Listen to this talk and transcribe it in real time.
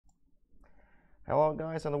Hello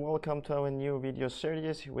guys, and welcome to our new video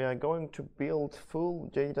series. We are going to build full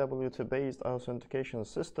JWT based authentication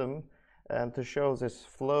system and to show this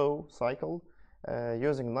flow cycle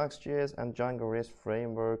using NuxtJS and Django REST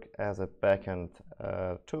framework as a backend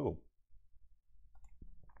tool.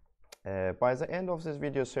 By the end of this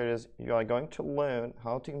video series, you are going to learn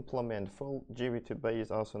how to implement full JWT based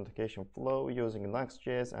authentication flow using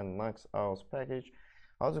NuxtJS and NuxtAuth package,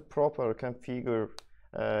 how to properly configure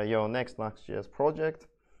your next NuxtJS project,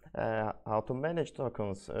 how to manage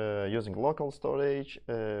tokens using local storage,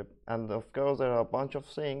 and of course there are a bunch of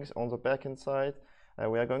things on the backend side.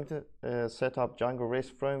 We are going to set up Django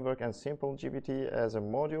REST framework and simple JWT as a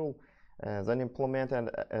module, then implement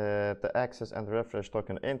the access and refresh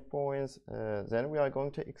token endpoints. Then we are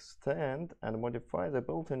going to extend and modify the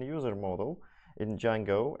built-in user model in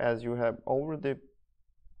Django, as you have already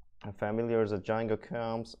familiar that Django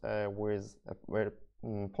comes with a very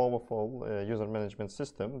powerful user management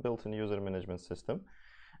system, built-in user management system,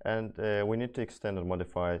 and we need to extend and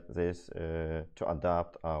modify this to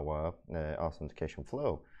adapt our authentication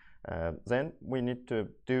flow. Then we need to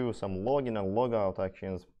do some login and logout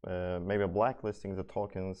actions, maybe blacklisting the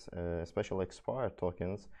tokens, especially expired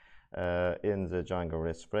tokens, in the Django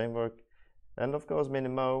REST framework, and of course many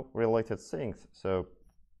more related things. So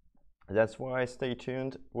that's why stay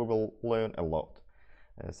tuned, we will learn a lot.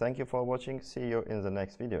 Thank you for watching. See you in the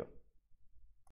next video.